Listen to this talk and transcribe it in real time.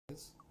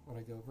when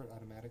I go over it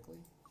automatically.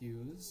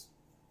 Use.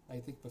 I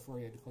think before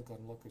you had to click on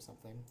look or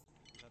something.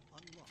 You have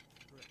unlocked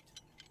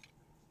correct.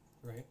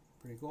 Right,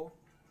 pretty cool.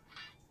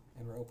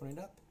 And we're opening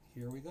up.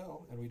 Here we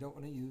go. And we don't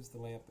want to use the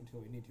lamp until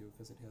we need to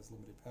because it has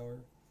limited power.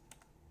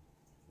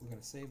 We're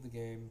going to save the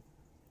game.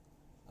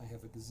 I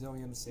have a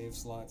gazillion save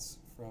slots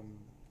from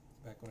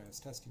back when I was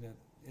testing it.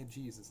 And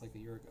geez, it's like a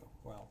year ago.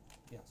 Wow.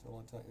 Yeah, so a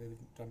long time. They've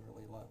done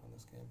really a lot on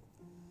this game.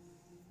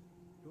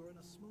 You're in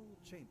a small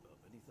chamber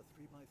beneath a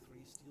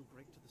 3x3 steel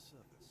grate to the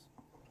surface.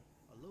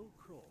 A low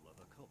crawl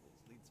over cobbles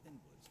leads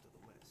inwards to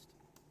the west.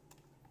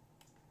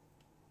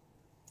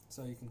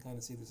 So you can kind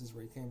of see this is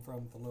where he came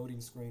from. The loading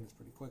screen is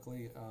pretty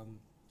quickly.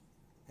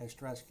 Has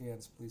trash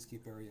cans. Please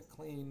keep area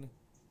clean.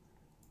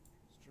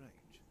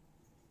 Strange.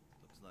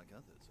 Looks like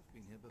others have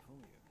been here before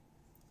you.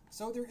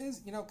 So there is,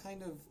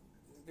 kind of,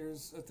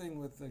 there's a thing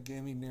with the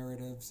gaming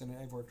narratives, and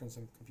I've worked on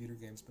some computer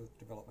games, both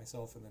developed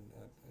myself and then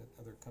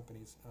at other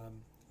companies.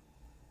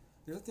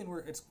 There's a thing where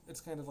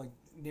it's kind of like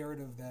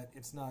narrative that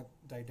it's not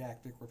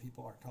didactic where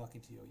people aren't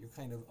talking to you. You're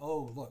kind of,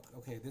 oh, look,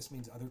 okay, this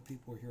means other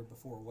people were here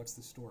before. What's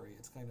the story?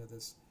 It's kind of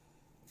this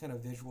kind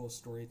of visual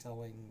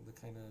storytelling, the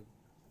kind of,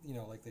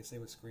 like they say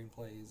with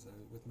screenplays,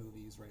 with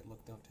movies, right?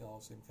 Look, don't tell,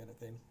 same kind of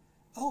thing.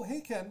 Oh, hey,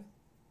 Ken.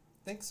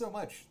 Thanks so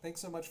much. Thanks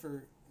so much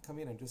for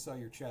coming in. Just saw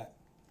your chat.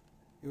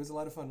 It was a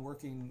lot of fun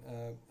working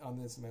on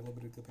this in my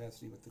limited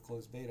capacity with the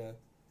closed beta.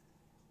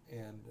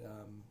 And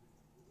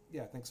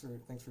yeah, thanks for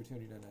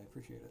tuning in. I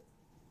appreciate it.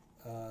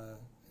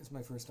 It's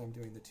my first time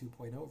doing the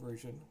 2.0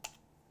 version.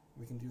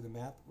 We can do the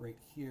map right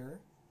here.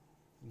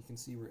 And you can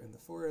see we're in the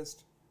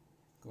forest,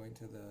 going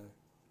to the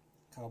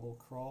cobble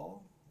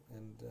crawl,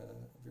 and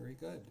very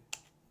good.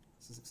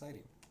 This is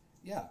exciting.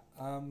 Yeah.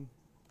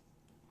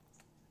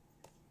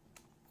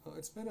 Well,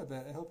 it's been a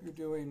bit. I hope you're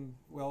doing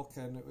well,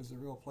 Ken. It was a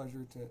real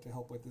pleasure to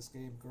help with this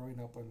game. Growing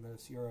up on the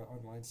Sierra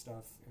Online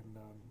stuff and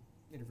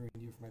interviewing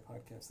you for my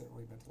podcast, that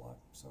really meant a lot.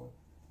 So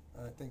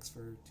thanks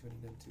for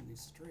tuning into the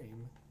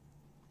stream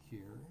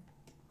here.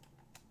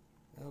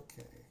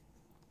 Okay.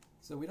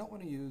 So we don't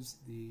want to use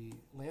the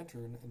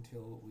lantern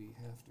until we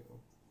have to.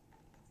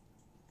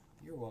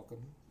 You're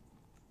welcome.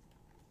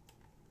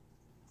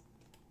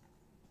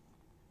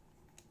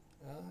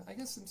 I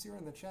guess since you're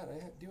in the chat,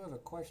 I do have a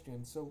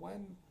question. So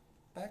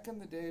back in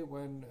the day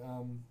when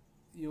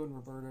you and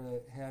Roberta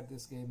had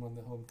this game on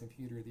the home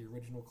computer, the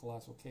original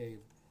Colossal Cave,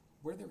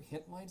 were there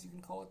hint lines you can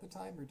call at the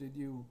time, or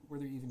were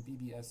there even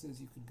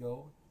BBSs you could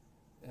go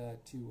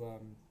to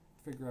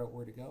figure out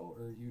where to go,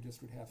 or you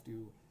just would have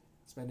to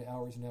spend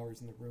hours and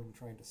hours in the room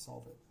trying to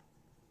solve it?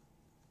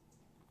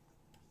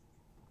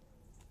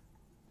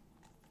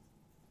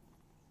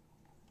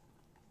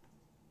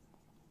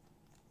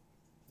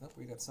 Oh,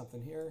 we got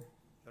something here.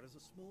 There is a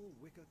small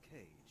wicker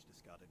cage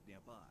discarded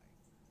nearby.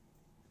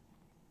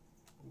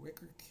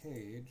 Wicker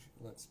cage.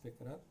 Let's pick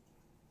it up.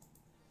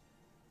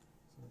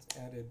 So it's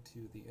added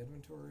to the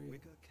inventory.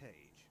 Wicker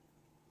cage.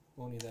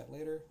 We'll need that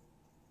later.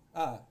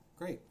 Ah,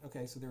 great.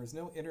 Okay, so there was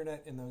no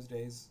internet in those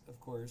days, of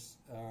course,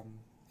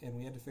 and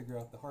we had to figure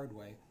out the hard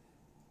way.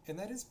 And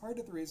that is part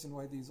of the reason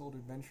why these old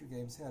adventure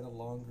games had a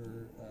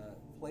longer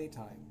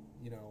playtime,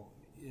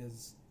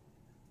 is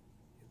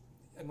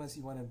unless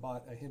you went and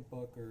bought a hint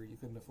book or you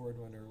couldn't afford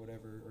one or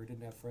whatever, or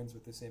didn't have friends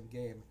with the same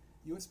game,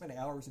 you would spend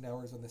hours and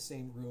hours on the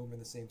same room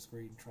and the same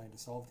screen trying to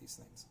solve these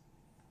things.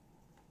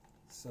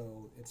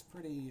 So it's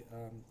pretty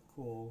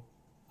cool.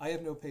 I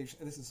have no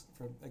patience. This is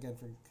from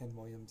Ken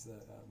Williams, the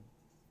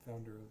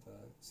founder of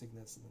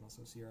Cygnus and then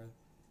also Sierra.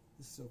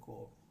 This is so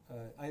cool.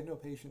 I have no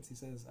patience, he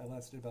says. I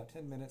lasted about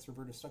 10 minutes.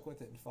 Roberta stuck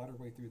with it and fought her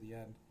way through the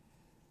end.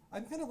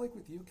 I'm kind of like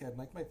with you, Ken.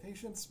 Like, my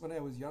patience when I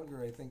was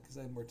younger, I think, because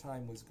I had more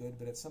time, was good.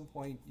 But at some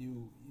point,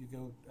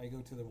 I go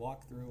to the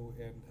walkthrough,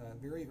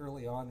 and very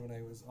early on when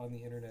I was on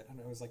the internet, and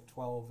I was like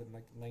 12 and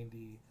like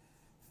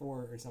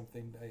 94 or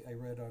something, I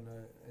read on,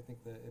 I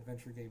think, the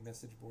adventure game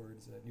message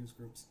boards, news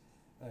groups,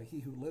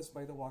 he who lives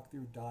by the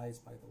walkthrough dies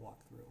by the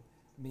walkthrough.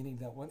 Meaning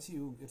that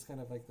it's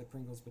kind of like the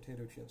Pringles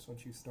potato chips.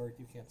 Once you start,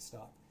 you can't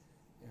stop.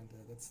 And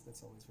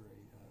that's always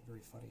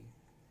very funny.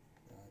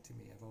 To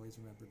me, I've always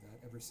remembered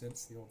that ever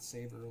since. The old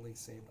save early,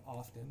 saved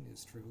often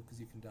is true, because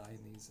you can die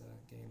in these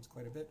games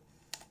quite a bit.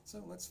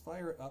 So let's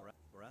fire up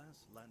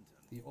brass lantern.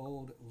 The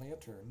old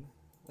lantern.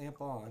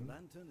 Lamp on. The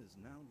lantern is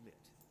now lit.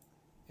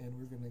 And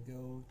we're going to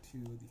go to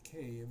the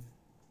cave.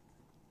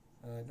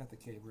 Not the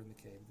cave, we're in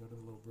the cave. Go to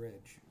the little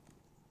bridge.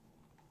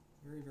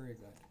 Very, very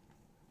good.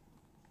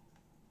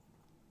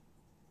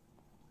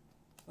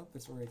 Oh,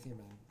 that's where I came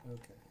in.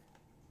 Okay.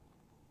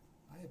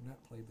 I have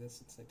not played this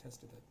since I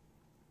tested it.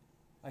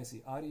 I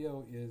see.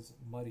 Audio is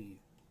muddy.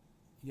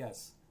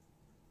 Yes.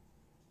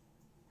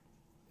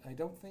 I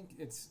don't think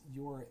it's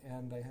your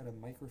end. I had a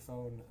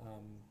microphone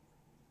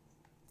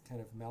kind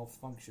of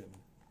malfunction.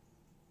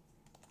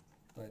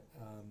 But,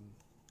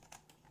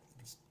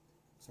 just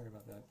sorry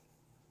about that.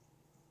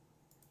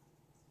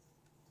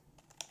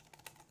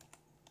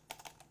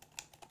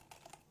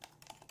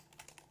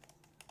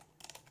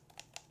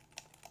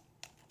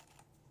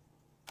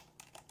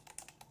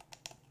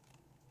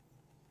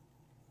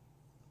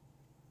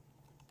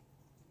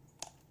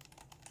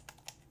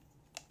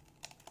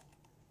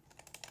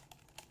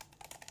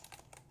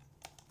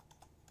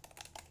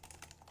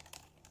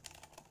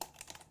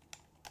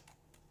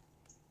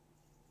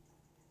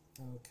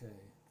 Okay,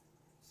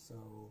 so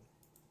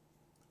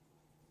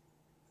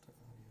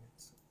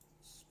it's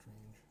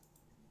strange.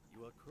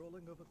 You are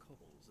crawling over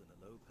cobbles in a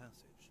low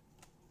passage.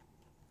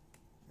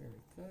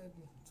 Very good.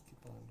 Let's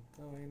keep on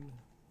going.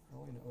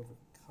 Crawling over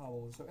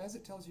cobbles. So as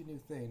it tells you new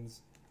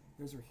things,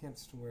 those are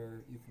hints to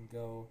where you can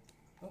go.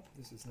 Oh,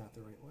 this is not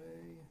the right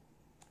way.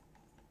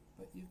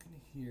 But you can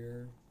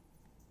hear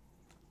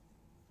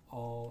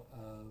all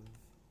of...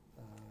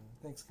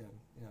 thanks, Ken.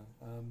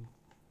 Yeah.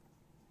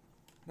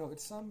 No,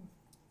 it's some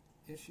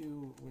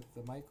issue with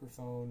the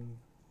microphone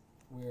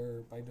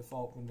where by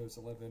default Windows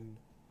 11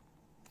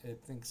 it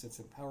thinks it's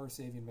in power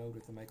saving mode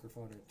with the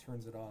microphone and it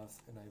turns it off,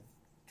 and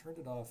I've turned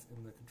it off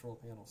in the control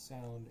panel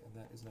sound and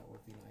that is not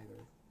working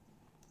either.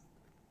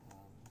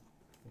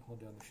 You can hold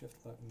down the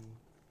shift button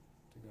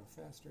to go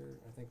faster.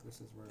 I think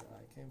this is where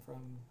I came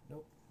from.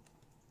 Nope.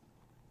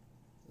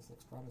 This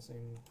looks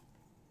promising.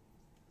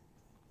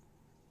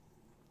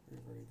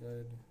 Very, very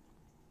good.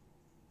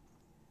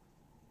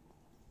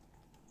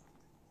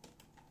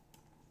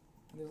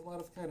 And there's a lot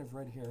of kind of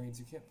red herrings.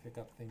 You can't pick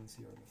up things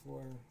here on the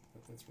floor,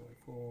 but that's really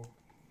cool.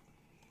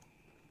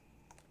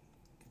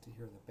 Get to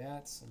hear the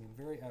bats. I mean,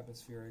 very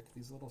atmospheric.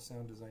 These little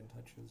sound design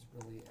touches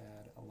really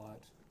add a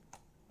lot.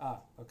 Ah,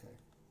 okay.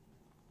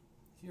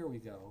 Here we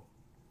go.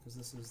 Because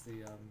this is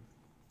the,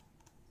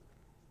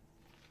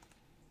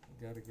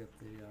 got to get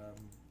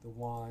the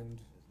wand.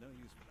 There's no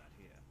use for that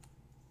here.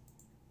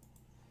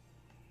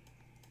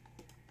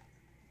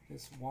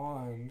 This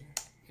wand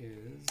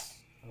is,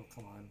 oh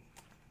come on,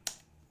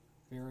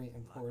 very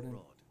important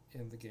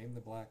in the game,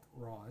 the black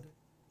rod.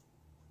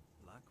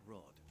 Black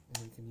rod.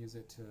 And you can use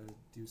it to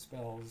do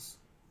spells,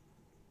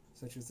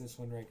 such as this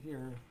one right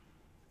here,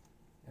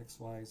 X,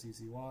 Y, Z,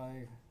 Z,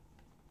 Y,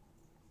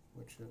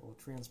 which will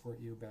transport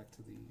you back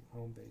to the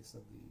home base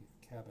of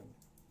the cabin.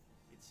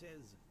 It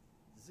says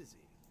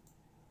Zizzy.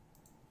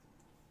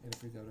 And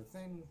if we go to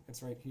thing,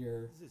 it's right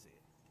here. Zizzy.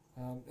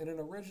 In an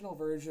original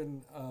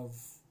version of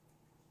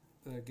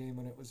the game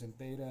when it was in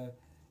beta,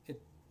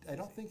 I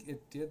don't think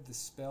it did the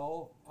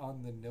spell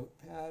on the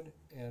notepad,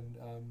 and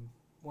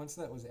once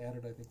that was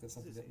added, I think that's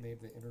something that made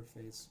the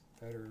interface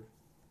better.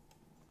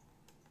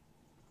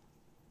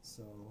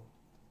 So,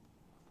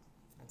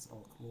 that's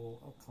all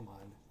cool. Oh, come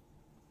on.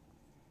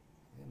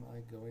 Am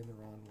I going the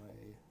wrong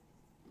way?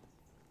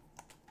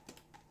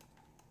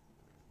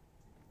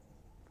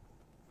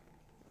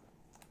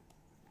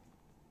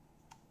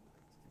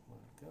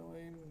 Let's keep on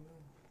going.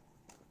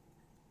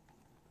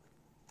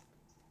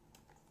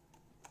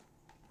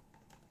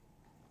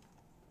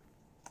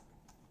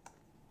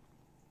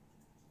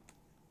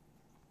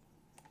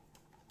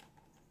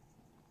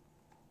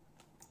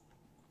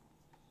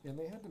 And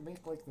they had to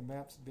make like the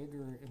maps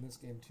bigger in this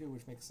game too,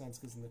 which makes sense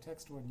because in the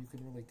text one you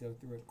can really go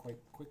through it quite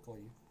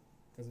quickly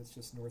because it's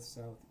just north,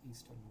 south,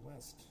 east, and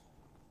west.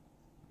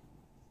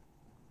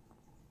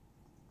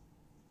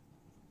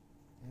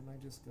 Am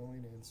I just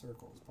going in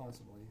circles?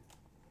 Possibly.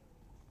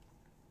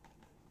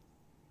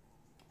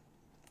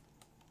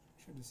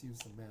 Should just use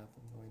the map.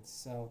 I'm going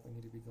south. I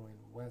need to be going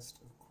west,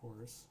 of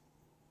course.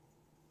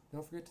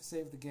 Don't forget to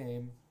save the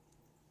game.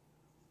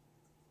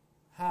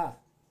 Ha!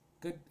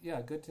 Good,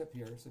 yeah, good tip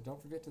here. So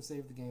don't forget to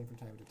save the game from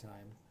time to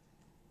time.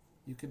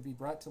 You can be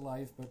brought to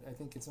life, but I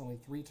think it's only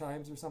 3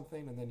 times or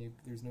something, and then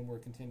there's no more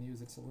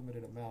continues. It's a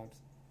limited amount.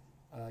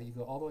 You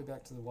go all the way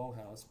back to the well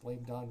house.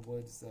 Blame Don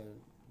Woods,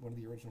 one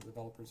of the original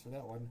developers, for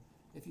that one.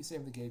 If you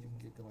save the game, you can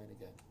get going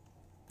again.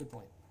 Good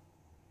point.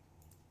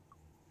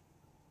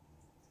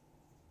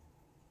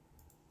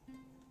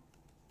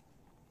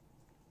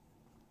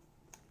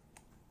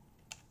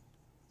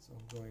 So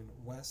I'm going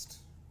west.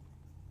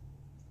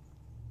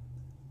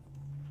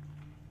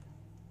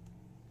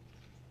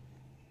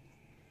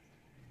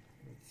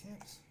 We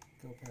can't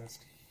go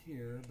past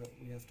here, but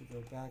we have to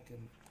go back and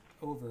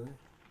over.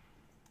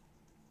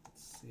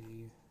 Let's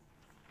see.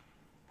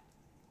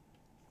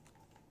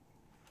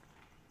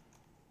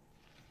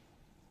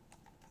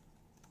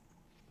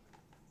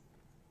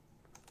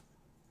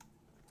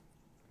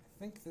 I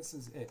think this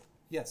is it.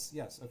 Yes,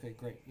 okay,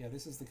 great. Yeah,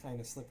 this is the kind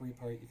of slippery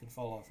part. You can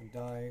fall off and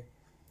die.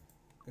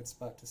 Good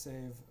spot to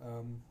save.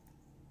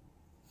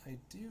 I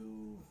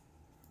do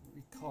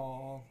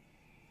recall,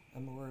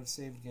 I'm aware of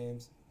saved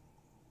games.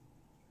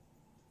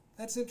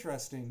 That's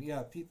interesting.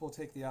 Yeah, people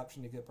take the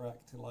option to get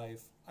back to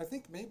life. I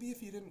think maybe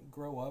if you didn't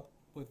grow up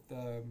with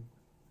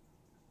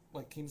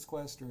like King's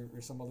Quest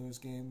or some of those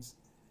games,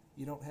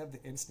 you don't have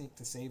the instinct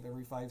to save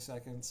every 5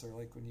 seconds, or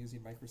like when using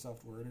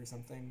Microsoft Word or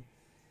something,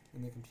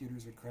 and the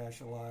computers would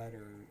crash a lot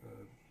or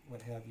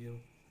what have you.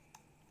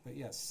 But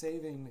yes,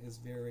 saving is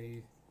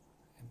very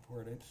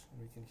important,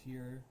 and we can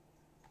hear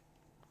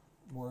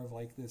more of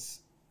like this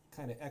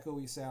kind of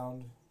echoey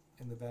sound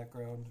in the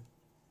background.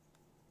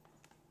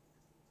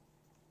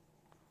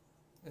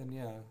 And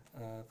yeah,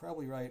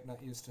 probably right,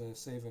 not used to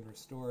save and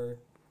restore.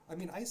 I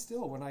mean, I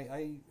still, when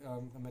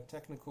I'm a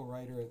technical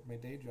writer at my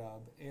day job,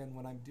 and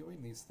when I'm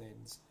doing these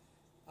things,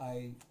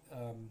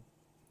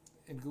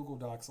 in Google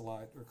Docs a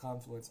lot, or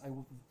Confluence,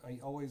 I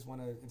always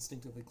want to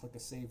instinctively click a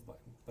save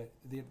button, but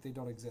they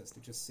don't exist.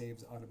 It just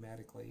saves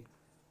automatically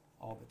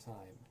all the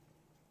time,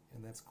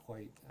 and that's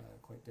quite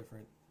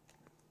different.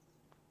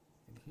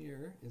 And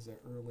here is an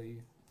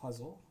early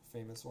puzzle,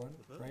 famous one,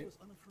 The bird right? was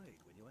unafraid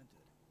when you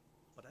entered,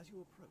 but as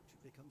you approach,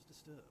 it becomes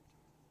disturbed.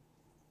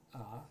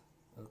 Ah,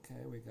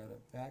 okay, we gotta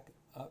back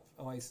up.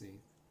 Oh, I see.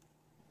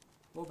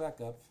 We'll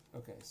back up.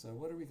 Okay, so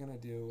what are we gonna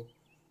do?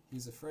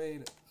 He's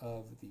afraid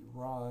of the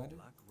rod.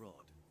 Black rod.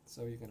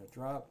 So you're gonna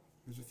drop.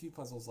 There's a few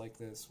puzzles like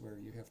this where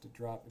you have to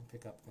drop and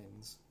pick up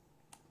things.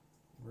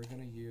 We're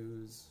gonna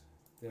use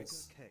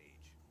this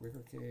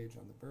wicker cage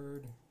on the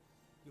bird.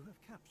 You have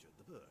captured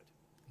the bird.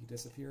 He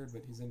disappeared,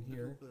 but he's in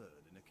here. Little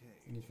bird in a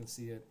cage. And you can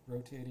see it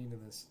rotating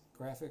in this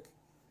graphic.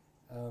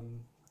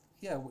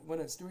 Yeah, when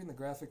it's doing the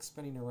graphic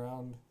spinning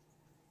around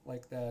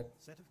like that.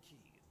 Set of keys.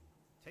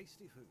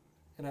 Tasty food.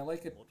 And I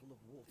like it. Bottle of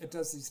water. It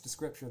does these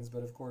descriptions,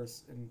 but of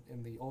course,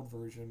 in the old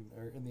version,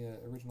 or in the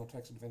original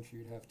text adventure,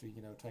 you'd have to,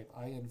 type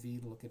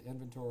INV to look at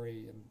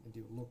inventory, and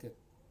do look at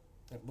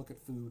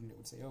food, and it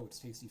would say, oh, it's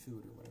tasty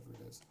food, or whatever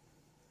it is.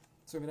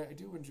 So, I mean, I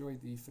do enjoy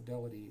the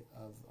fidelity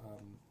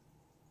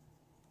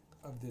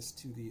of this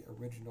to the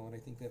original, and I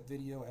think that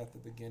video at the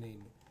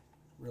beginning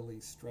really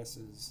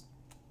stresses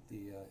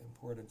the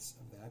importance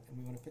of that. And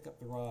we want to pick up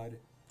the rod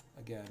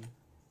again.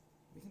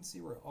 We can see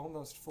we're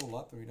almost full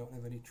up, and we don't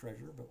have any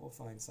treasure, but we'll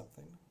find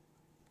something.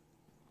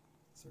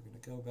 So we're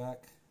going to go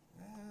back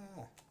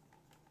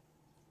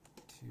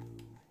to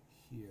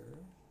here.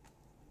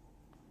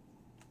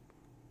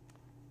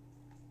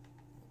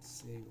 Let's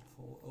see, we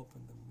pull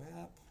open the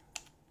map.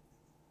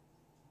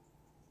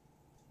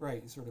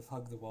 Right, you sort of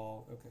hug the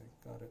wall. Okay,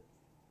 got it.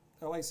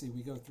 Oh, I see,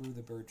 we go through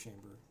the bird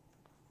chamber.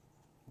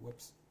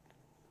 Whoops.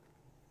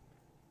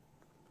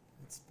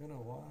 It's been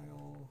a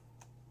while,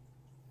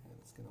 and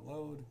it's going to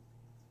load.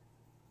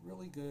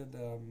 Really good,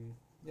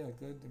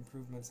 good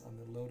improvements on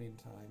the loading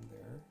time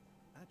there.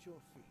 At your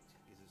feet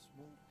is a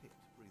small pit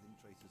breathing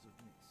traces of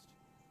mist.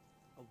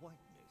 A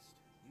white mist,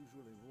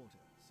 usually water,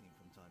 seen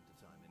from time to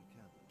time in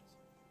caverns.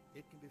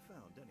 It can be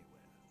found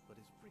anywhere, but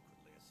is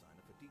frequently a sign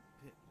of a deep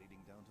pit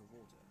leading down to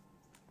water.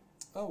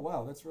 Oh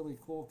wow, that's really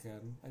cool,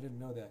 Ken. I didn't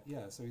know that.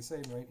 Yeah, so he's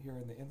saying right here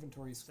in the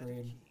inventory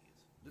screen,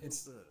 it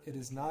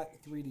is not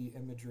 3D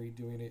imagery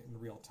doing it in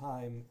real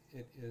time.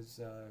 It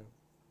is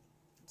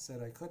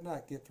said I could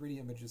not get 3D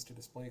images to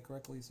display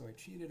correctly, so I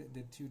cheated and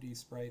did 2D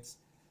sprites.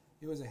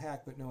 It was a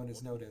hack, but no one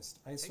has noticed.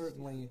 I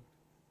certainly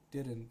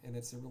didn't, and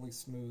it's a really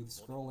smooth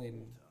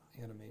scrolling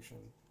animation.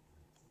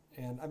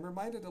 And I'm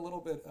reminded a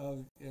little bit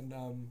of in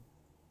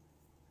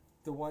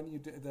the one you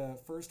did, the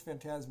first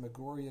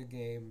Phantasmagoria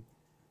game.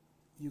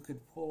 You could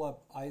pull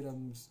up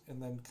items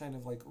and then kind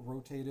of like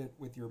rotate it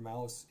with your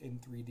mouse in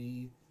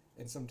 3D,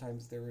 and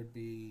sometimes there would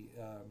be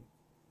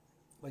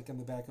like in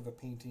the back of a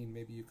painting,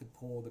 maybe you could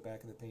pull the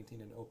back of the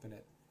painting and open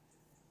it,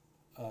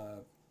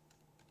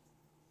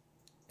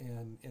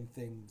 and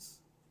things.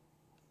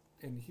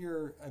 And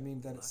here, I mean,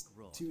 that it's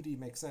 2D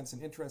makes sense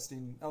and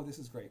interesting. Oh, this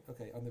is great.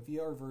 Okay, on the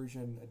VR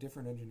version, a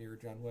different engineer,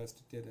 John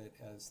West, did it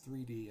as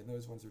 3D, and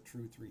those ones are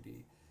true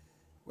 3D.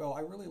 Well, I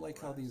really like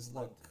how these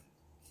look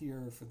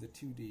here for the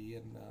 2D,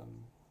 and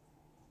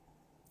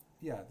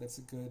yeah, that's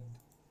a good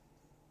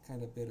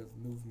kind of bit of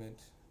movement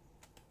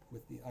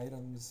with the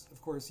items.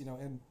 Of course,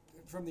 and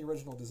from the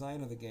original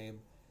design of the game,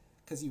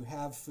 because you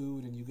have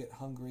food and you get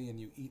hungry and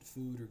you eat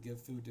food or give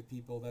food to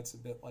people, that's a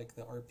bit like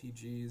the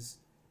RPGs.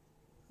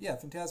 Yeah,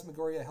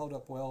 Phantasmagoria held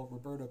up well.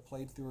 Roberta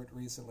played through it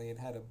recently and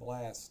had a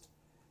blast.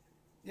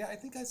 Yeah, I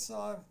think I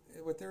saw,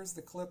 there's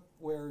the clip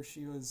where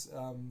she was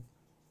on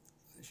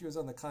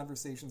the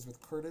Conversations with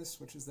Curtis,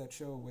 which is that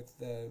show with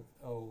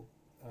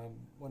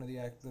one of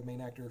the main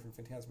actor from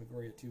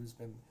Phantasmagoria 2 has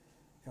been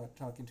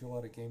talking to a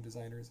lot of game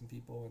designers and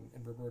people,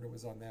 and Roberta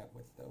was on that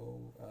with the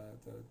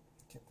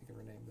I can't think of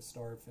her name, the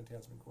star of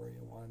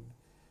Phantasmagoria 1,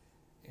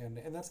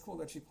 and that's cool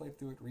that she played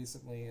through it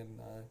recently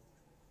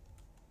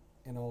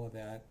and all of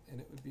that,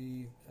 and it would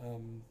be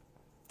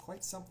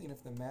quite something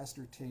if the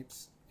master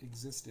tapes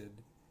existed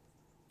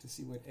to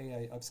see what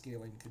AI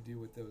upscaling could do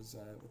with those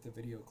with the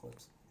video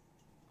clips.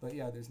 But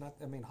yeah, there's not.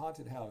 I mean,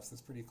 Haunted House.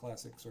 That's pretty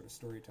classic sort of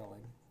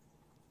storytelling.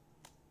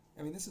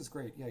 I mean, this is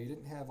great. Yeah, you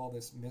didn't have all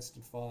this mist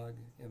and fog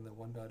in the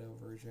 1.0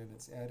 version.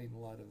 It's adding a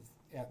lot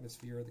of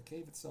atmosphere. The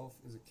cave itself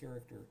is a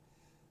character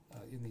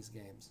in these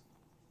games.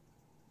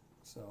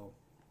 So,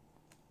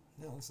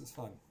 yeah, this is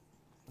fun.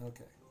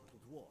 Okay.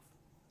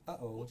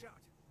 Uh-oh. Watch out.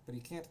 But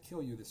he can't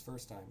kill you this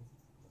first time.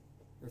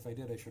 Or if I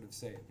did, I should have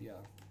saved, yeah.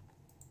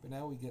 But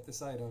now we get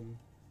this item,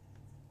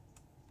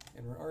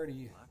 and we're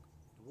already Black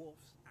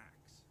Dwarf's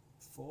axe.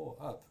 full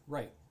up.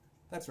 Right.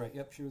 That's right.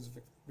 Yep, she was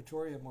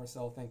Victoria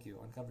Morcell, thank you,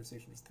 on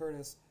Conversation with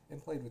Curtis,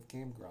 and played with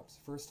Game Grumps.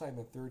 First time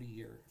in 30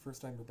 years.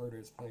 First time Roberta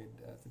has played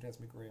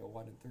Phantasmagoria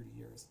 1 in 30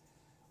 years.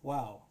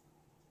 Wow.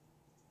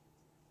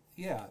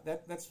 Yeah,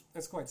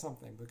 that's quite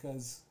something,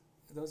 because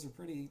those are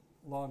pretty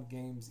long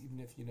games, even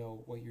if you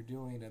know what you're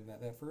doing. And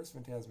that first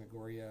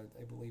Phantasmagoria,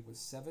 I believe, was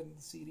 7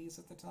 CDs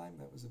at the time.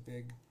 That was a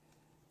big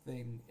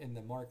thing in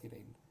the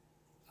marketing.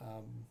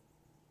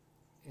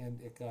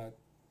 and it got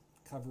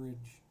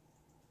coverage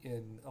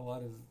in a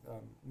lot of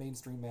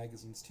mainstream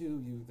magazines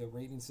too. The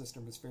rating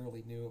system was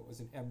fairly new. It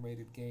was an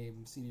M-rated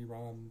game.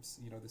 CD-ROMs,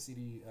 the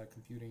CD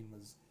computing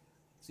was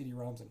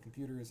CD-ROMs and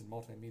computers and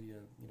multimedia,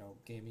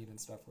 gaming and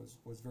stuff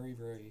was very,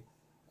 very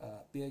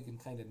big and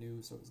kind of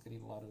new. So it was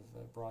getting a lot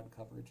of broad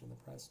coverage in the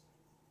press.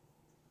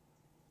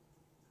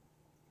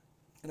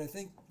 And I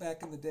think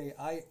back in the day,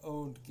 I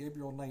owned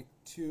Gabriel Knight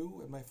 2,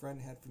 and my friend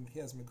had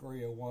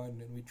Phantasmagoria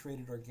 1, and we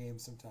traded our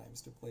games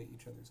sometimes to play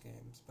each other's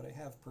games. But I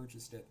have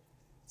purchased it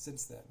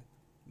since then.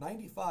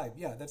 95,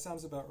 yeah, that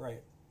sounds about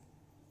right.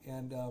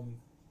 And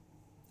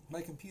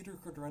my computer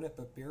could run it,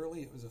 but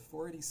barely. It was a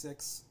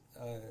 486,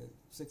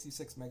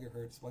 66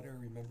 megahertz. Why do I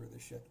remember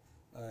this shit?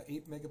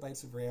 8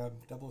 megabytes of RAM,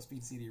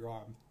 double-speed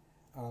CD-ROM.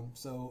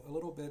 So a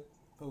little bit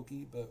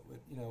pokey, but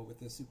with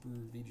the Super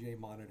VGA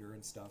monitor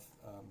and stuff,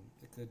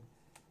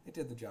 it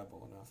did the job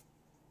well enough.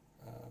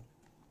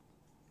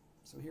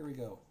 So here we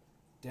go.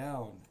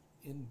 Down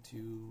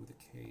into the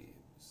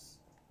caves.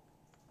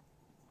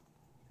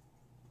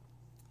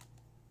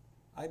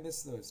 I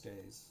miss those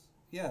days.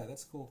 Yeah,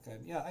 that's cool, Ken.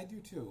 Yeah, I do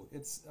too.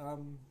 It's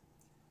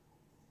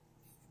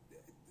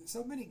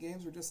so many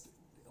games were just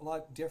a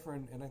lot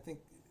different, and I think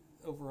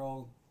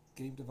overall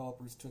game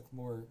developers took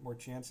more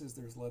chances.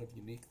 There's a lot of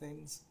unique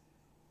things,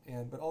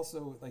 but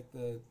also like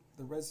the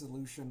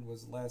resolution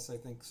was less, I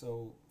think.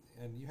 So,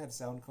 and you had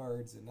sound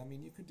cards, and I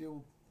mean you could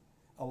do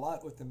a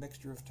lot with the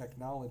mixture of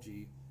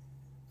technology,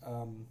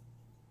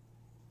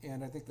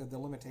 and I think that the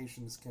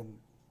limitations can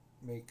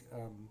make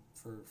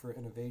for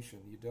innovation.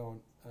 You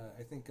don't.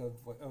 I think of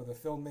the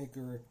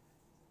filmmaker.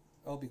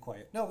 I'll be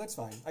quiet. No, that's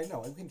fine. I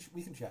know.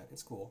 We can chat.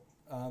 It's cool.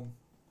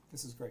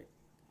 This is great.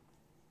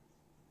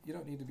 You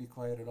don't need to be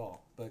quiet at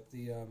all. But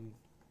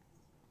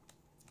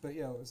but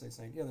yeah, what was I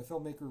saying? Yeah, the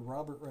filmmaker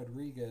Robert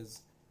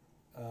Rodriguez,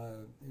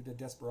 who did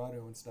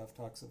Desperado and stuff,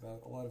 talks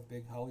about a lot of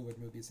big Hollywood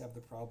movies have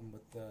the problem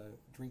with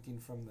drinking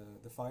from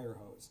the fire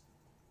hose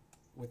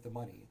with the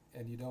money,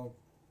 and you don't.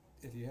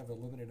 If you have a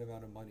limited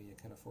amount of money, it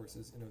kind of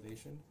forces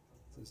innovation.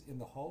 It says, in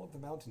the Hall of the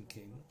Mountain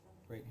King,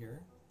 right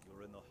here.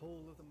 You're in the Hall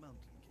of the Mountain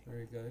King.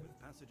 Very good.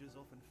 With passages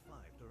off in 5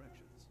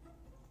 directions.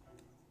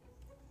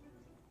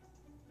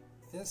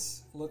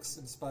 This looks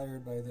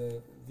inspired by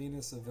the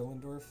Venus of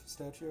Willendorf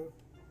statue,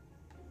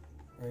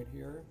 right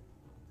here.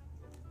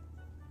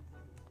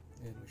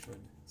 And we should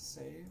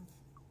save.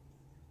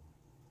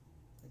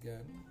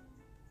 Again.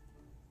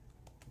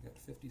 We got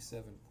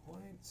 57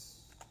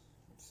 points.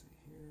 Let's see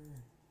here.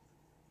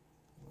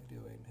 What am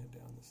I doing? Head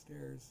down the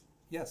stairs.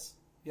 Yes.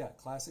 Yeah,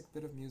 classic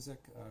bit of music.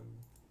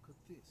 Could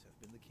this have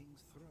been the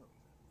king's throne?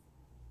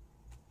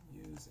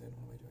 Use, and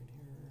what am I doing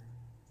here?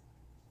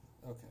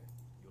 Okay.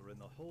 You're in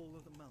the Hall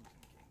of the Mountain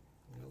King.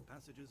 With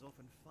passages off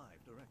in 5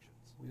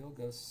 directions. We'll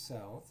go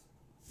south.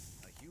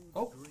 A huge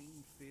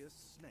green,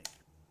 fierce snake.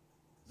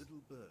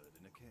 Little bird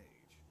in a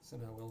cage. So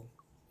now we'll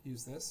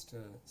use this to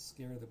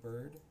scare the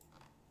bird.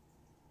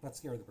 Not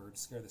scare the bird,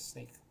 scare the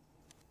snake.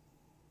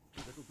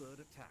 The little bird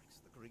attacks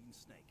the green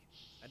snake,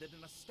 and in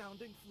an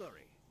astounding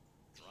flurry,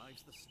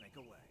 drives the snake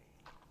away.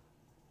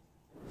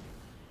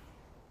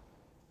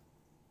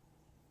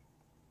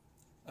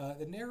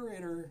 The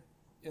narrator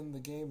in the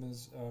game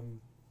is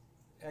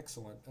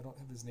excellent. I don't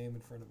have his name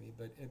in front of me,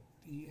 but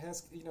he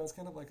has, it's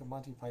kind of like a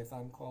Monty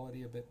Python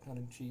quality, a bit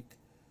tongue-in-cheek,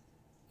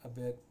 a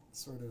bit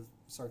sort of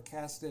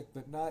sarcastic,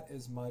 but not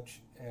as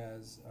much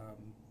as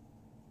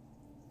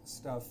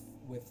stuff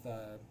with,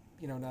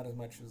 not as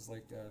much as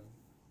like,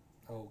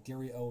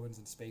 Gary Owens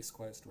in Space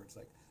Quest, where it's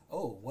like,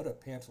 oh, what a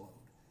pantaload.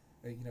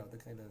 The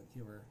kind of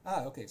humor.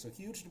 Okay, so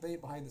huge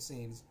debate behind the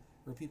scenes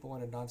where people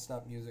wanted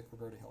non-stop music.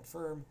 Roberta held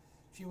firm.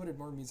 She wanted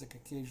more music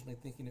occasionally,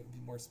 thinking it would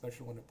be more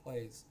special when it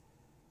plays.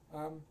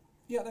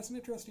 Yeah, that's an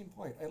interesting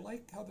point. I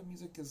like how the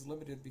music is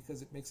limited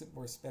because it makes it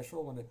more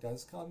special when it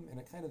does come, and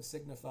it kind of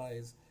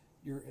signifies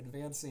you're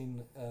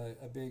advancing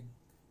a big,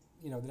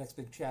 the next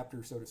big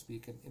chapter, so to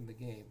speak, in the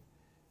game.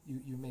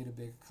 You made a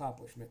big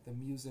accomplishment. The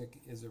music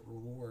is a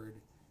reward,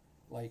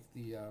 like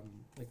the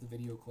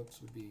video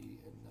clips would be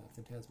in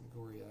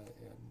Phantasmagoria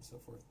and so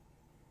forth.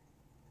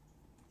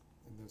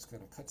 And those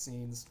kind of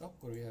cutscenes. Oh,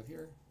 what do we have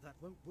here? That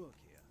won't work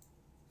here.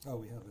 Oh,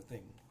 we have a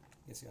thing.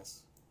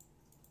 Yes.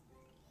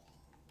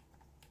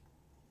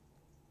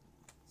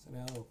 So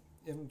now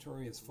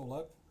inventory is full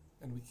up,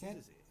 and we can't.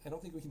 Zizzy. I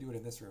don't think we can do it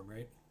in this room,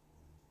 right?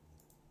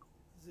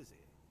 Zizzy.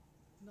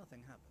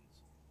 Nothing happens.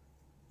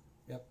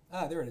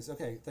 Yep. There it is.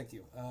 Okay, thank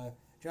you.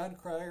 John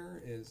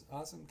Cryer is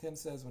awesome. Ken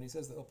says, when he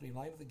says the opening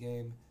line of the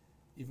game,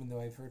 even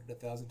though I've heard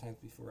it 1,000 times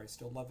before, I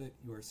still love it.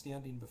 You are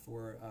standing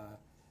before...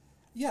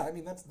 yeah, I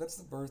mean, that's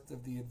the birth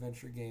of the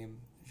adventure game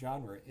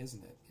genre,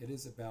 isn't it? It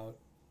is about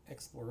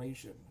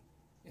exploration,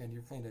 and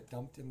you're kind of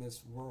dumped in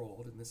this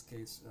world, in this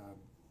case,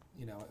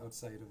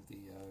 outside of the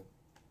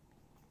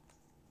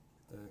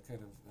kind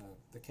of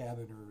the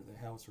cabin or the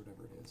house or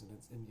whatever it is,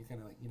 and you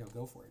kind of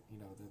go for it.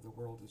 The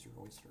world is your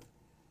oyster,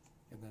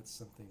 and that's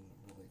something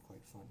really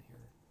quite fun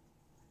here.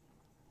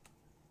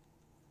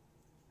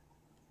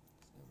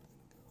 So now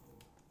we're gonna go.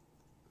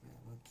 Yeah,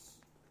 let's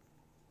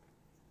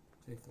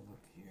take a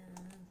look here.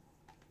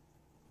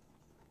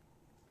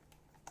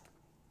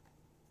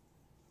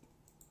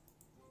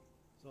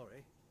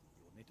 Sorry,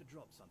 you'll need to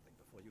drop something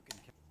before you can.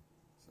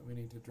 So we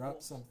need to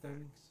drop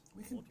something.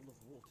 We can Bottle of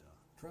water.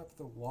 drop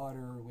the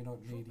water. We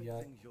don't need Dropping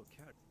yet. things you're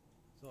carrying.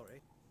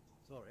 Sorry,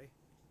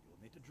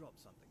 you'll need to drop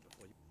something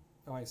before you.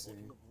 Oh, I see.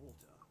 Bottle of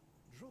water.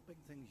 Dropping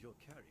things you're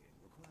carrying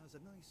requires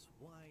a nice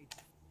wide.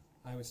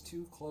 I was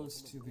too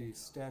close to the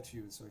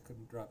statue, so I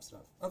couldn't drop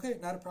stuff. Okay,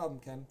 not a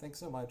problem, Ken. Thanks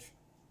so much.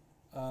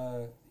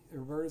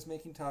 Roberta's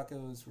making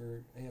tacos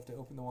where I have to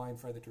open the wine,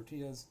 fry the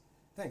tortillas.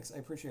 Thanks, I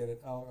appreciate it.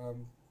 I'll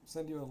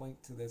send you a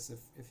link to this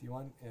if you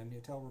want, and you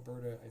tell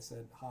Roberta I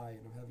said hi,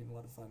 and I'm having a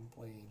lot of fun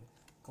playing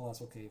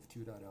Colossal Cave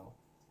 2.0.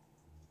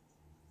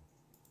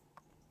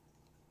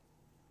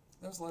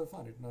 That was a lot of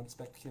fun. I did not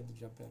expect Kim to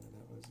jump in, and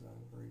that was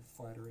very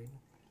flattering.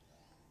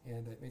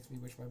 And it makes me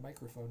wish my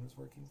microphone was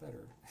working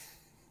better.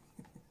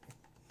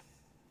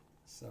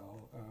 So,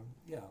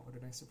 yeah,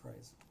 what a nice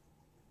surprise.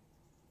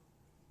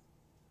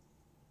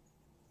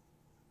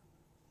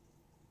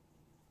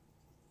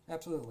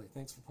 Absolutely.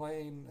 Thanks for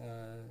playing.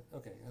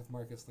 Okay, I have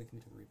Marcus link me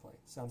to the replay.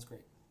 Sounds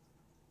great.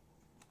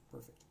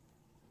 Perfect.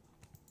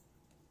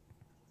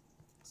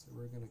 So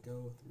we're going to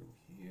go through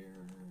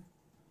here.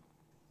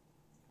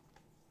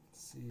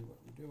 Let's see what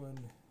we're doing.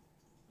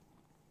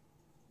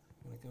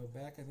 I'm going to go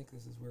back. I think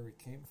this is where we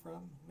came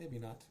from. Maybe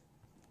not.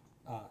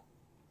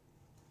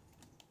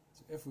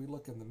 So if we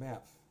look in the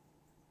map,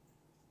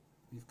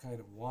 we've kind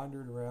of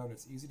wandered around.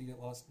 It's easy to get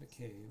lost in a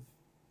cave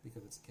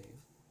because it's a cave.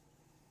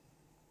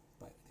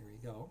 But there you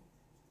go.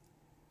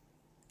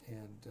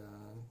 And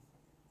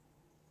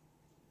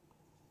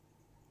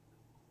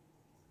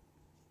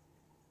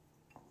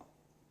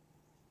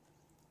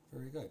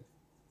very good.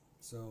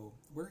 So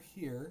we're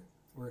here.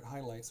 We're at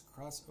highlights,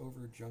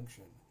 crossover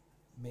junction.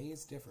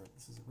 Maze different.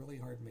 This is a really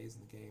hard maze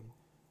in the game.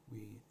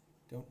 We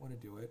don't want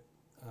to do it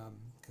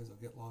because I'll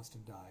get lost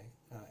and die.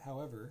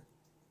 However,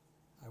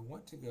 I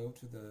want to go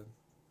to the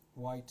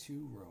Y2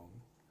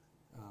 room.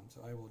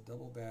 So I will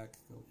double back,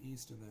 go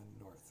east and then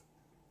north.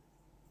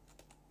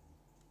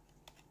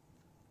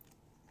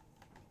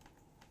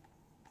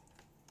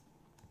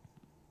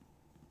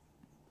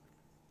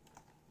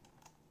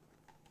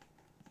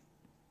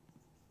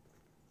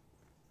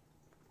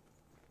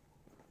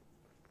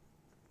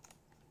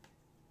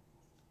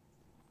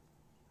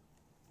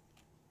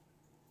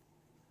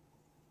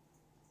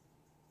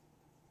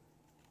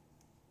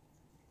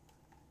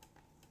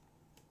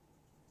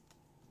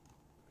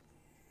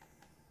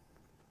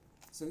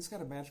 So these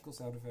kind of magical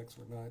sound effects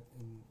were not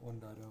in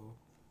 1.0,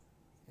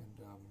 and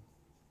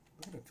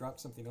we're going to drop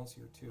something else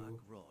here too.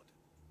 Black rod.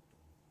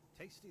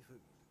 Tasty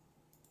food.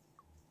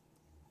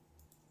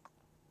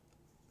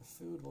 The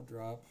food will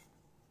drop.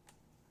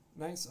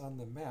 Nice on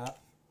the map,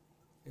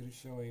 it is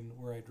showing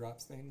where I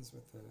drop things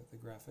with the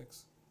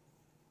graphics.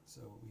 So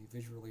we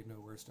visually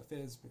know where stuff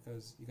is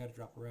because you got to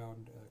drop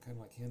around, kind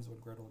of like Hansel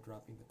and Gretel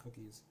dropping the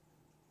cookies,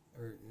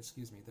 or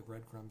excuse me, the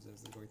breadcrumbs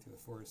as they're going through the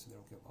forest so they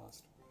don't get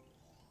lost.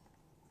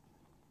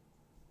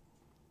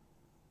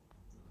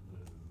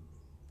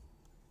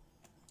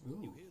 Ooh.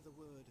 You hear the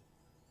word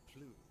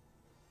plume.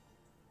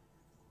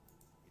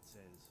 It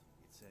says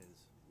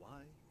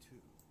Y2.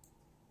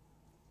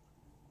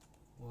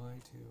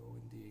 Y2,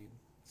 indeed.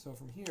 So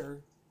from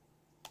here,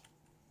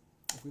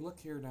 if we look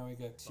here now, we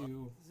got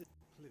two.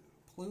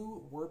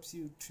 Plu warps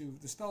you to,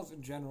 the spells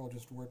in general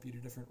just warp you to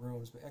different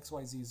rooms, but X,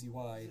 Y, Z, Z,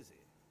 Y,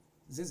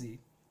 Zizzy.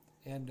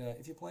 And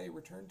if you play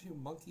Return to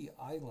Monkey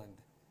Island,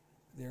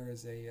 there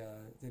is the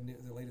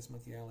latest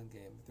Monkey Island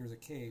game. There's a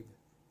cave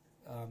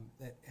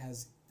that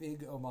has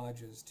big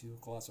homages to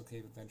Colossal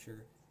Cave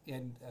Adventure,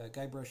 and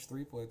Guybrush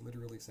Threepwood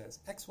literally says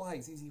X,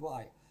 Y, Z, Z,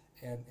 Y,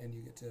 and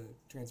you get to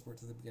transport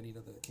to the beginning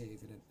of the cave,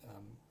 and it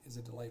is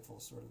a delightful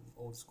sort of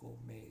old school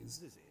maze.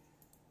 Zizzy.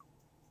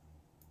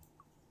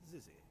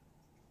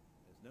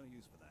 There's no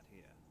use for that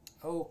here.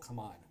 Oh, come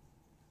on.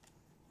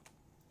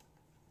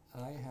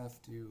 I have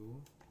to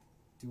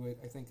do it,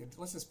 I think,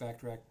 let's just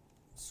backtrack,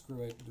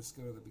 screw it, and just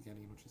go to the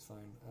beginning, which is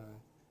fine.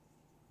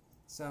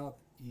 South,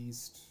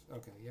 east,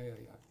 okay, yeah,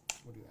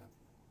 we'll do that.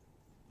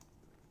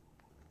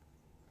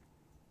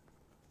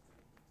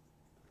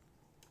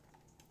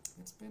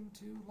 It's been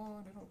too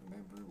long, I don't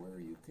remember where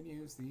you can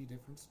use the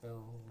different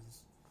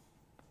spells.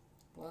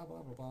 Blah,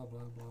 blah, blah, blah,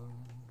 blah, blah.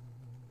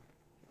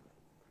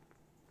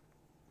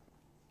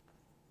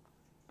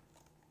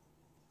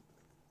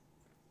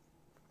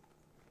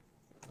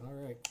 All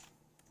right.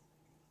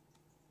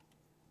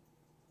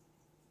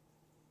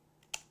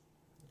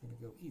 We're going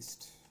to go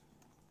east.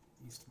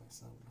 East, my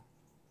son.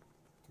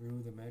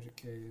 Through the magic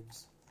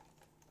caves.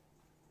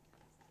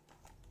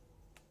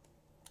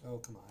 Oh,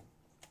 come on.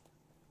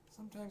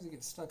 Sometimes you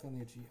get stuck on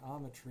the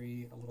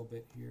geometry a little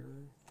bit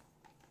here.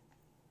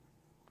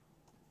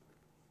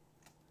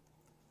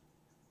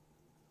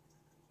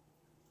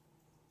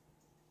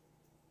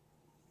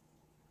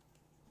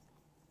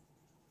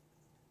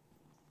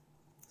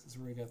 This is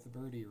where we got the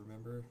birdie,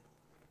 remember?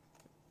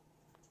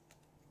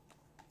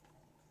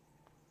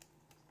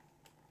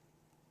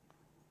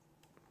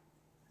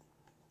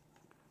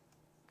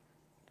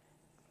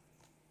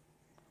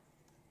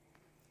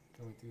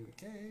 going through the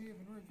cave,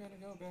 and we're going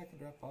to go back and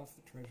drop off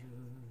the treasure.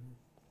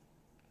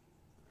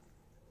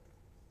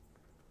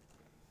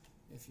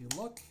 If you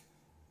look...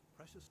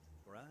 Precious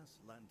brass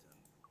lantern.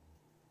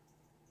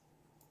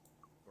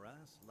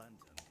 Brass lantern.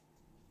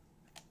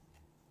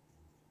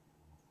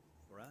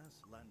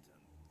 Brass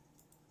lantern.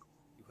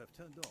 You have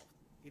turned off.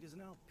 It is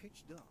now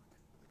pitch dark.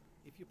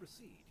 If you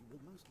proceed, you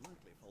will most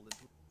likely fall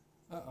into...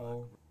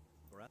 Uh-oh.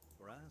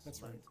 Brass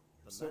That's right.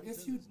 The So if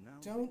lantern you is now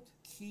don't lit.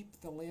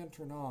 keep the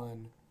lantern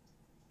on,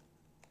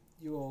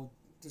 you will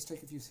just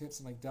take a few hits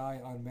and like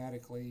die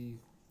automatically.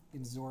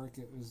 In Zork,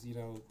 it was, you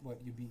know, what,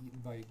 you'd be eaten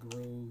by a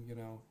Gru, you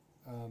know.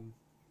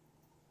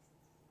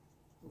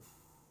 Oof.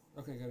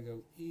 Okay, gotta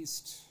go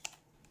east.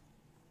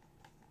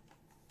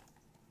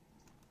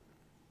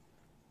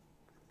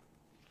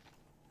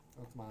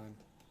 Oh, come on.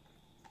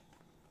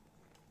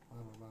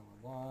 Blah, blah, blah,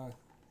 blah, blah.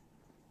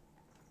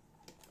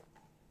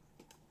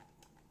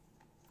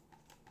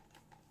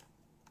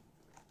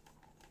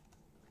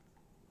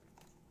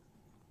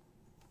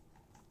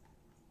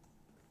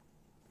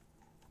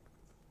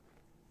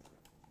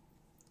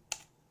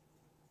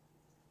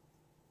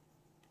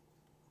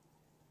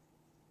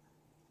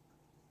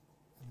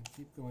 And then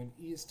keep going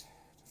east to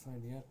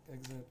find the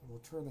exit. We'll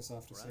turn this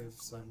off to Brass save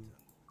some... lantern.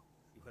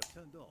 You have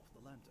turned off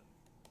the lantern.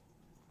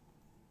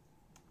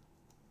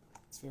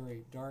 It's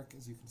very dark,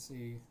 as you can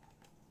see.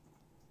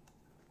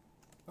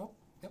 Oh,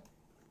 yep,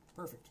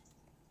 perfect.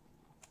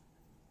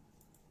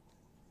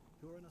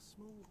 You're in a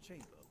small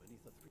chamber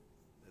beneath a three.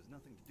 There's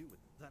nothing to do with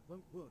that.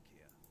 Won't work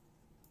here.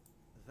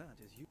 That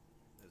is you.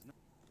 There's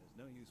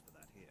no use for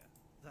that here.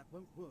 That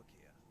won't work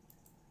here.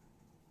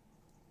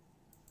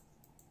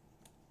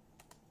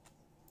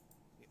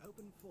 The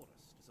open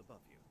forest is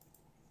above you.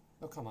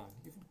 Oh, come on,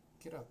 you can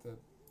get out the...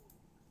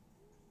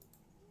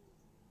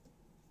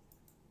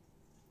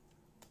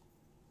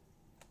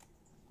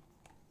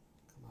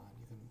 Come on,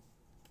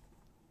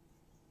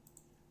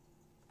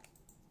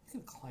 you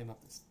can climb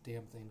up this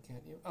damn thing,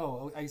 can't you?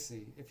 Oh, I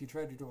see. If you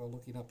try to do a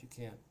looking up, you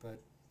can't, but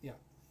yeah.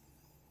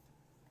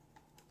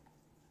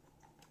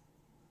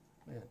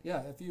 Man,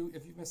 yeah, if you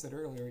missed it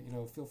earlier, you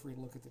know, feel free to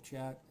look at the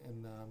chat,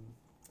 and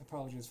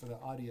apologies for the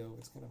audio.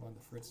 It's kind of on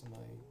the fritz on my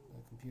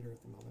computer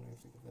at the moment. I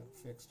have to get that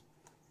fixed.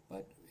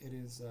 But it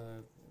is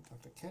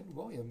Dr. Ken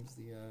Williams,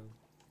 the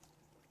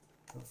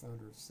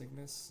co-founder of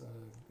Cygnus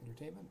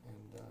Entertainment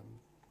and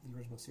the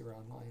original Sierra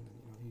Online, and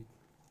you know,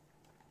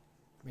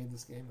 he made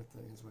this game with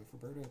his wife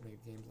Roberta.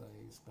 Made games I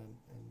spent,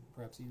 and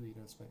perhaps you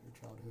know, spent your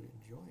childhood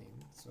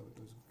enjoying. So it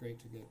was great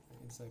to get an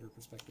insider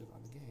perspective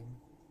on the game.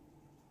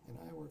 And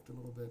I worked a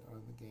little bit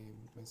on the game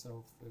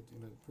myself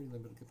in a pretty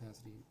limited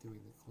capacity doing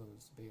the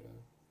closed beta.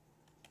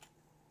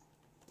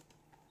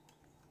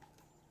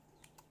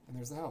 And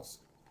there's the house.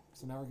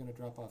 So now we're going to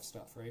drop off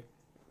stuff, right?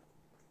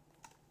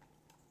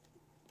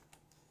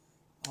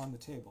 On the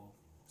table.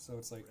 So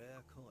it's like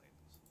Rare coins.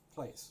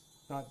 place.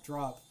 Not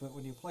drop, but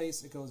when you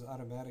place, it goes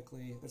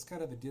automatically. It's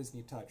kind of a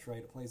Disney touch, right?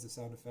 It plays the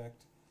sound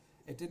effect.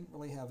 It didn't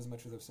really have as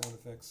much of those sound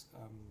effects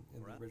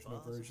in the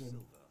original version.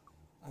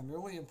 I'm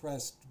really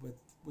impressed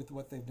with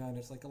what they've done.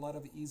 It's like a lot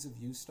of ease of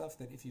use stuff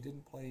that if you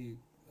didn't play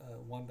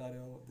 1.0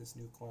 of this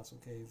new Colossal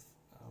Cave,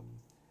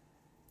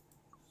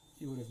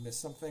 you would have missed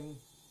something.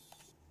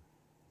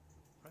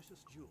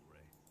 Precious jewelry.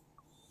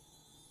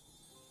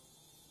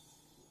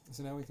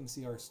 So now we can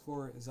see our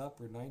score is up.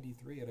 We're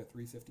 93 out of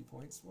 350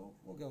 points.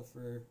 We'll go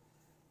for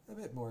a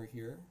bit more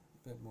here.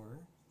 A bit more.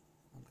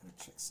 I'm going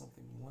to check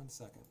something 1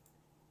 second.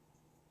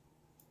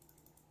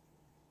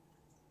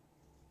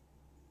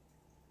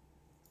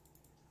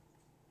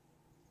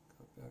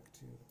 Go back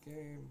to the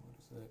game. What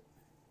is it?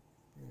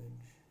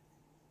 Bridge.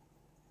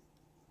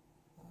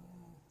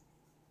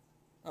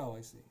 Oh,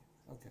 I see.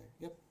 Okay.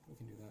 Yep, we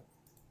can do that.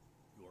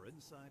 You're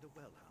inside a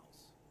well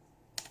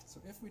house.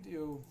 So if we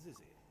do...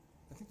 Zizzy.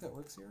 I think that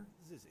works here.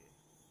 Zizzy.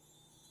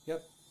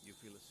 Yep. You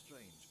feel a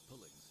strange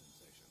pulling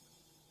sensation.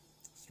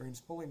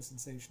 Strange pulling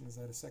sensation. Is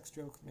that a sex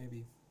joke?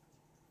 Maybe.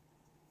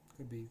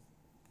 Could be.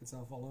 It's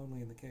awful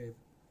lonely in the cave.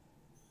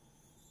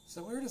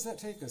 So where does that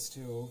take us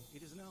to?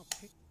 It is now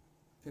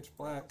Pitch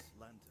black.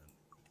 Lantern.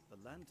 The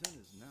lantern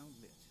is now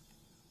lit.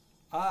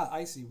 Ah,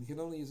 I see. We can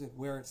only use it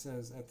where it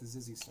says at the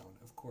Zizzy Stone,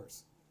 of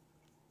course.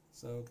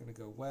 So gonna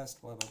go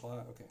west, blah, blah,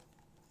 blah. Okay.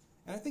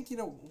 And I think, you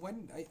know,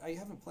 when... I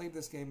haven't played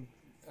this game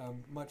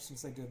much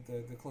since I did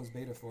the closed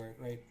beta for it,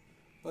 right?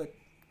 But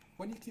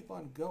when you keep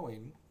on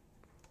going,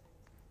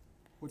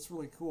 what's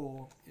really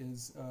cool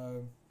is...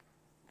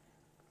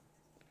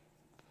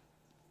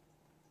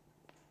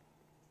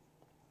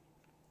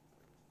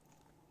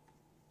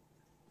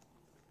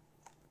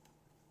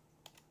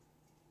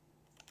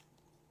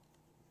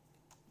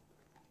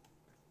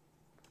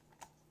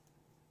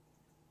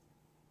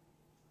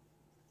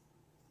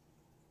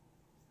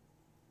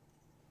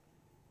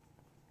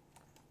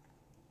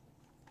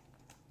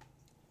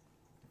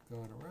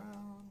 going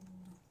around.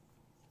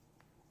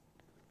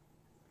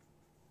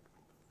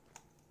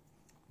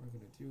 We're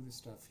going to do the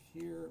stuff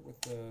here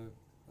with the...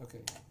 Okay,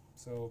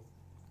 so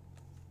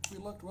we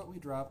looked, what we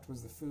dropped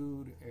was the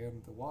food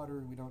and the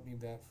water. We don't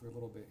need that for a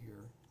little bit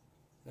here.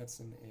 That's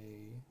in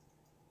a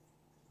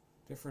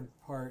different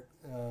part,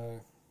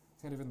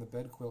 kind of in the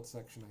bed quilt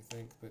section, I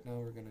think. But now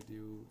we're going to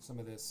do some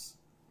of this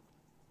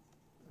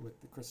with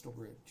the crystal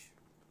bridge.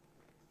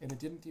 And it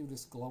didn't do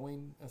this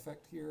glowing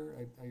effect here.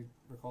 I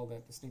recall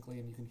that distinctly,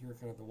 and you can hear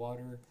kind of the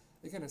water.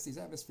 Again, it's these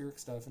atmospheric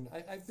stuff. And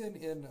I've been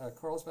in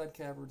Carlsbad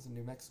Caverns in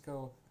New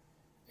Mexico,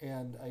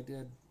 and I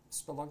did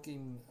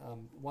spelunking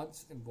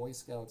once in Boy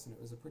Scouts, and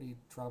it was a pretty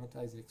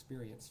traumatizing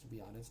experience, to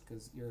be honest,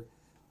 because you're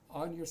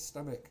on your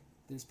stomach.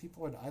 There's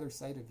people on either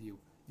side of you.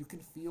 You can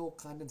feel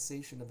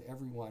condensation of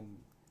everyone,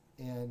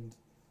 and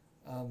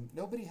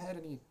nobody had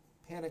any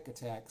panic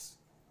attacks,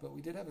 but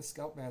we did have a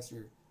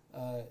scoutmaster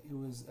who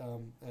was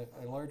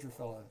a larger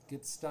fella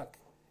get stuck,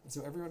 and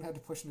so everyone had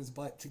to push in his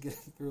butt to get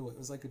through. It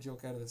was like a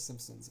joke out of The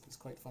Simpsons. It was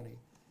quite funny.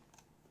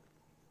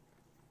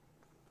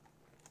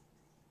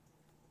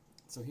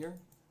 So here?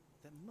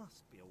 There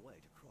must be a way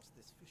to cross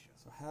this fissure.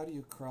 So how do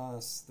you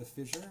cross the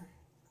fissure?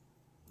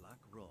 Black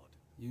rod.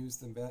 Use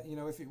the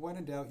if you when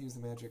in doubt, use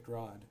the magic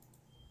rod.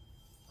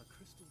 A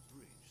crystal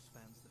bridge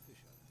spans the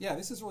fissure. Yeah,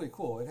 this is really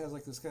cool. It has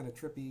like this kind of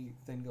trippy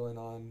thing going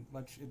on.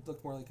 It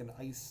looked more like an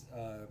ice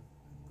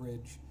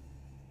bridge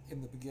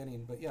in the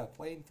beginning, but yeah,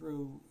 playing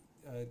through,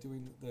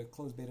 doing the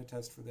closed beta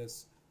test for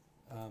this,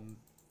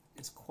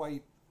 it's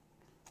quite.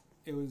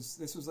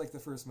 This was like the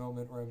first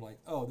moment where I'm like,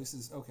 oh, this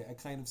is okay. I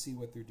kind of see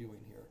what they're doing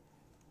here,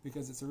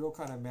 because it's a real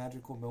kind of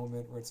magical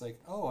moment where it's like,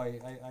 oh,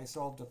 I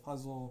solved a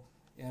puzzle.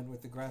 And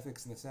with the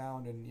graphics and the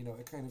sound, and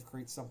it kind of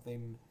creates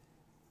something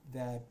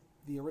that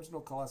the original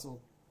Colossal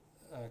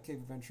Cave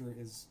Adventure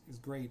is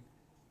great,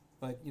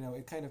 but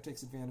it kind of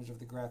takes advantage of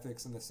the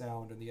graphics and the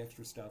sound and the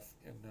extra stuff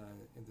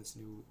in this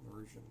new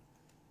version.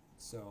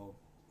 So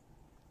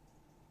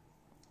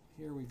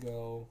here we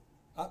go.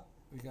 Up,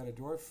 we got a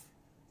dwarf.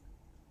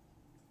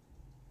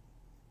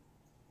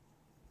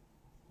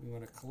 We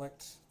want to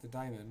collect the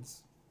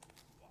diamonds.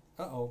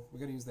 Uh-oh, we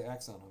got to use the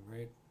axe on him,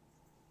 right?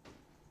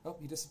 Oh,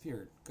 he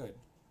disappeared. Good.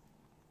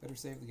 Better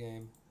save the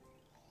game.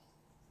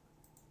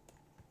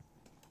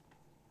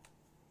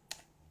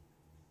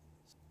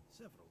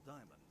 Several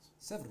diamonds.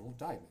 Several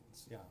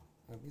diamonds, yeah.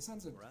 He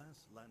sounds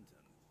Brass lantern.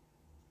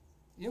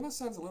 He almost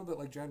sounds a little bit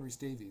like John Rhys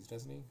Davies,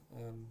 doesn't he?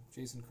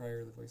 Jason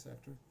Cryer, the voice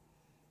actor.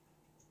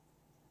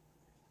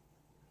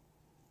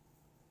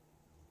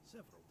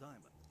 Several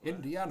diamonds.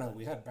 Indiana,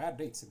 we had bad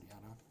dates,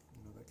 Indiana.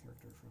 You know that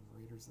character from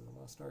Raiders of the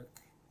Lost Ark.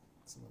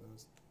 Some of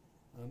those.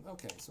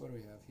 Okay, so what do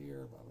we have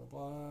here? Blah,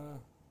 blah, blah.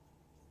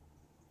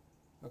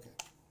 Okay.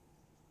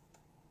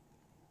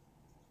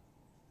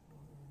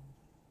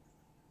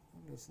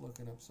 I'm just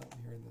looking up something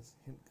here in this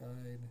hint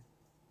guide.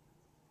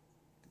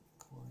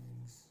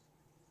 Coins.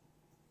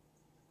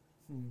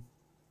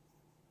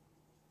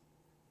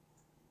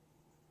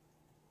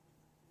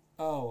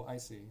 Oh, I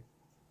see.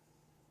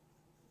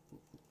 Boop,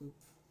 boop, boop.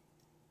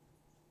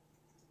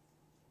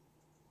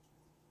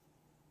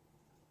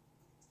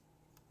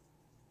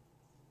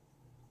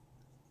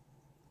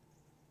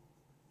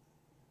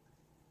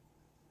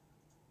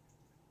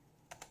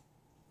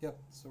 Yep,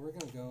 so we're going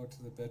to go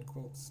to the bed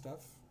quilt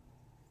stuff,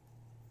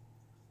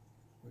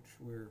 which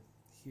we're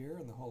here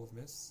in the Hall of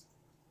Mists,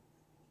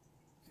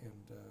 and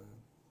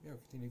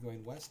continue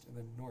going west and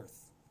then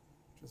north,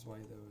 which is why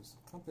those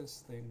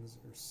compass things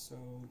are so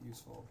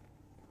useful.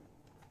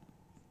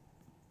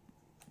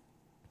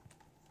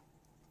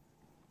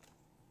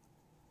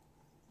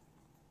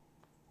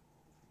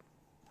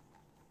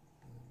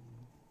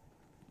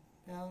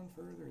 And down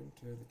further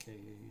into the cave.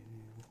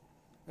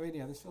 I mean,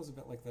 yeah, this feels a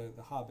bit like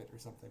the Hobbit or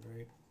something,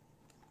 right?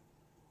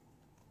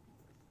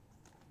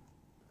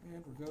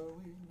 And we're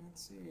going and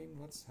seeing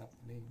what's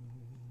happening.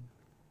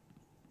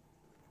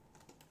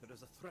 There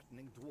is a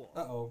threatening dwarf.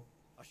 Uh-oh.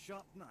 A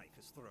sharp knife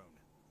is thrown.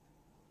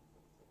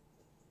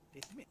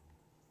 It missed.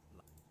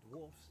 Like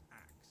dwarf's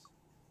axe.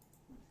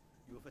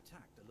 You have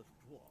attacked a little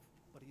dwarf,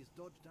 but he has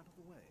dodged out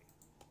of the way.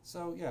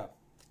 So, yeah,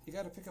 you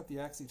got to pick up the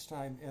axe each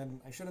time,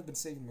 and I should have been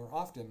saving more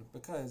often,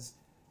 because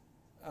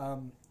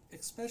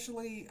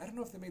especially, I don't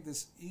know if they made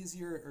this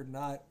easier or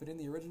not, but in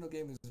the original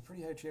game, there's a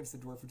pretty high chance the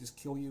dwarf would just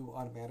kill you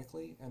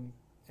automatically, and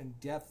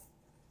death,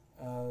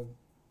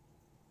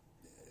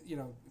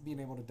 being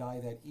able to die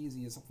that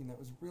easy is something that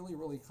was really,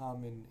 really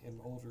common in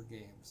older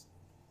games.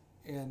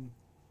 And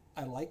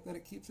I like that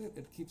it keeps it.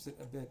 It keeps it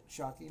a bit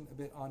shocking, a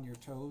bit on your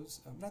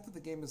toes. Not that the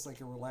game is like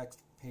a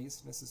relaxed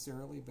pace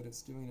necessarily, but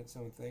it's doing its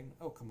own thing.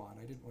 Oh, come on,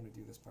 I didn't want to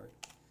do this part.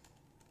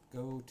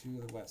 Go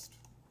to the west.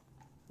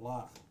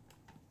 Blah.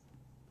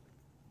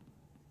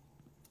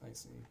 I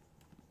see.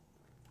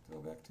 Go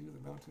back to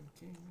the Mountain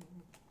King.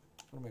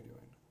 What am I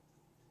doing?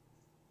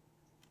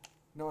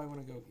 No, I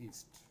want to go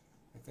east,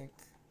 I think.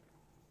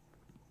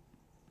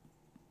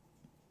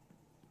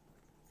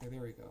 Okay,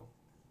 there we go.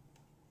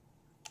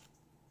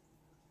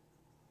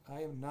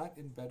 I am not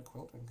in bed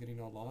quilt. I'm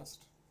getting all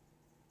lost.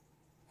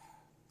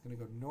 I'm going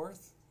to go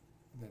north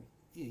and then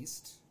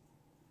east.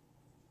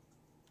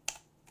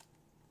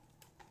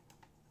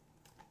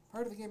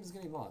 Part of the game is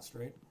getting lost,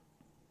 right?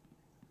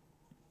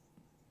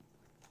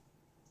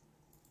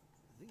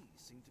 These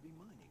seem to be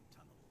mining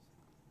tunnels.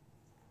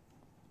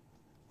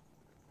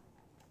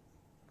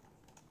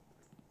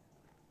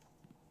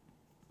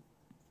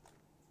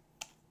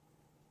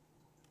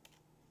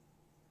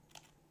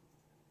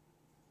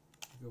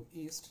 to go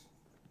east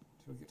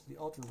till we get to the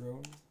altar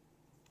room,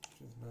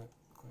 which is not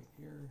quite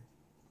here.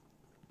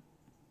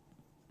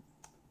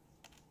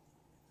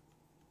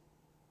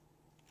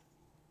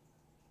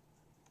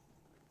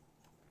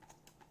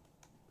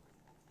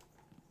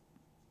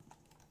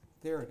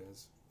 There it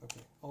is.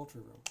 Okay, altar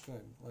room.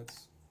 Good.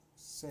 Let's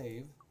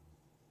save.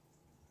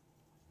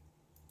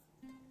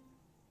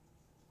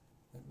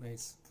 That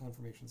nice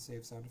confirmation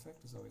save sound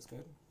effect is always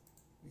good.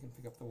 We can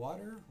pick up the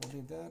water. We'll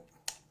need that.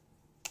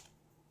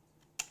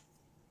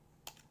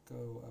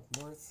 Go up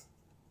north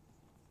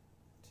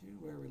to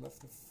where we left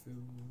the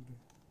food.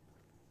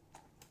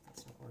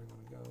 That's not where I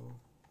want to go.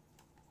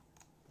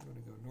 I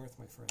want to go north,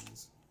 my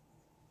friends.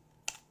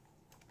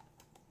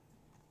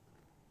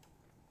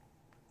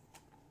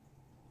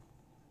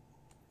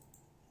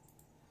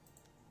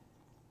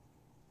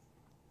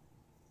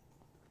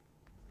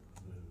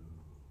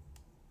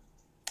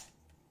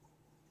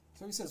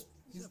 So he says,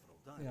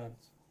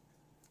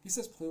 he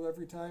says Plu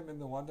every time. In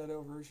the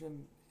 1.0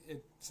 version,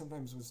 it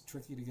sometimes was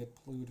tricky to get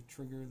Plu to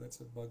trigger.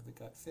 That's a bug that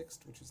got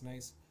fixed, which is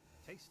nice.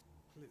 Taste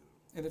Plu.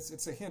 And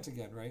it's a hint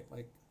again, right?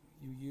 Like,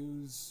 you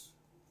use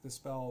the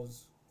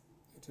spells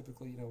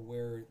typically, you know,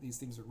 where these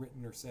things are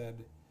written or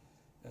said.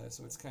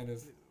 So it's kind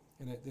of,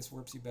 and this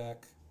warps you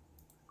back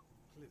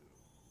Plu.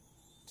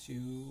 to,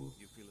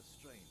 You feel a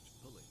strange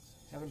pulling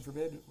sensation. heaven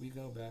forbid, we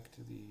go back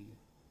to the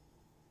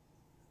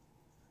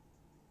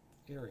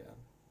area,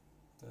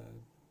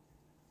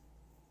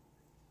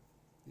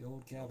 the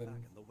old cabin. Back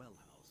in the well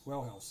house.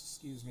 Well house,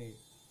 excuse me.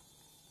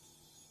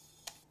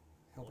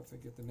 Help if I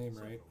get the name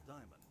right.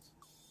 Diamonds.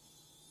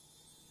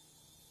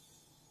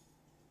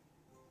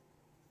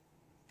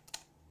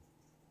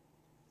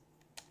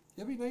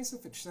 It'd be nice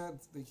if it said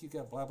that you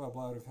got blah blah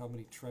blah out of how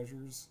many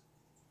treasures.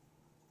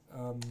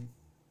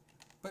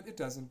 But it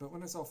doesn't. But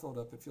when it's all filled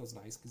up, it feels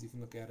nice because you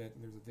can look at it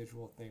and there's a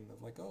visual thing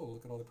of like, oh,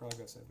 look at all the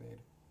progress I've made.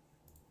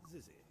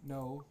 Zizzy.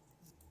 No.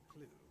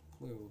 Plu.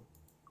 Plu.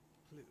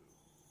 Plu.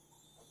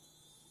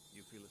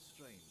 You feel a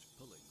strange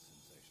pulling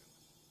sensation.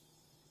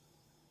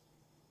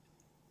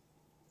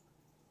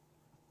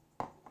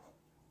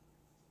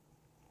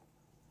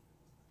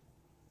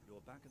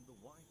 You're back in the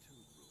Y2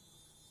 room.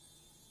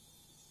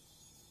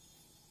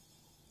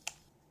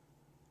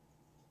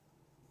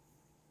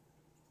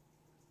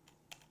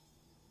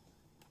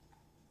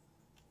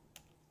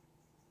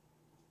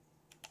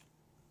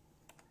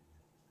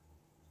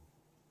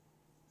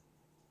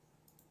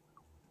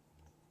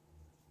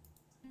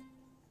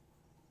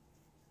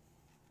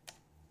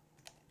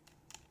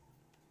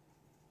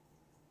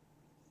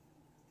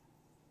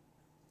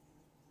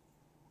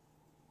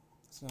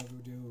 So now go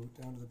do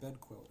down to the bed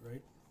quilt,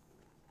 right?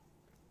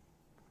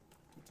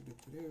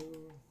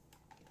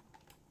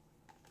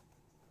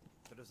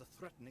 There is a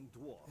threatening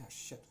dwarf. Ah,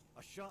 shit.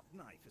 A sharp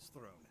knife is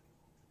thrown.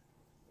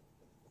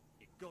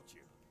 It got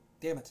you.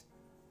 Damn it.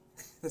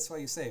 That's why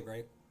you save,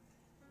 right?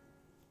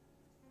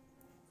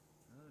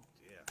 Oh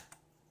dear.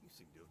 You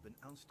seem to have been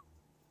ousted.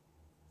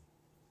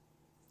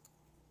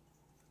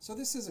 So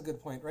this is a good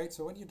point, right?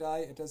 So when you die,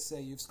 it does say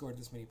you've scored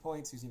this many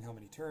points using how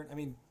many turn. I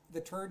mean,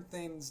 the turn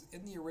things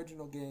in the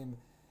original game,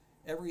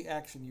 every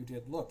action you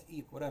did, look,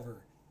 eat, whatever,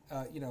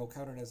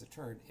 counted as a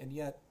turn. And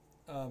yet,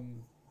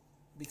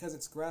 because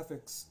it's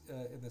graphics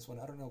in this one,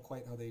 I don't know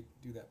quite how they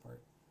do that part.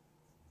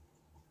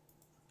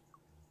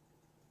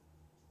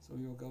 So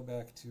we will go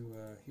back to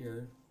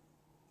here.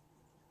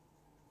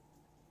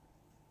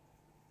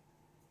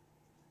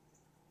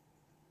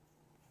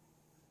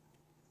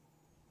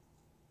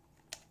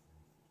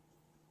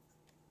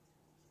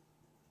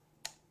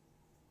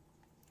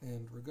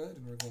 And we're good,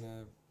 and we're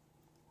gonna...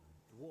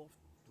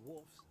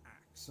 Dwarf's axe.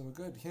 So a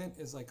good hint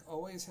is, like,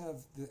 always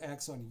have the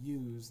axe on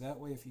use. That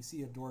way, if you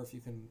see a dwarf, you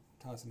can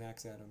toss an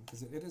axe at him.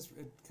 Because it is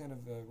kind of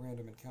a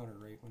random encounter,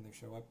 right? When they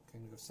show up,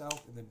 kind of go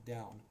south and then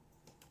down.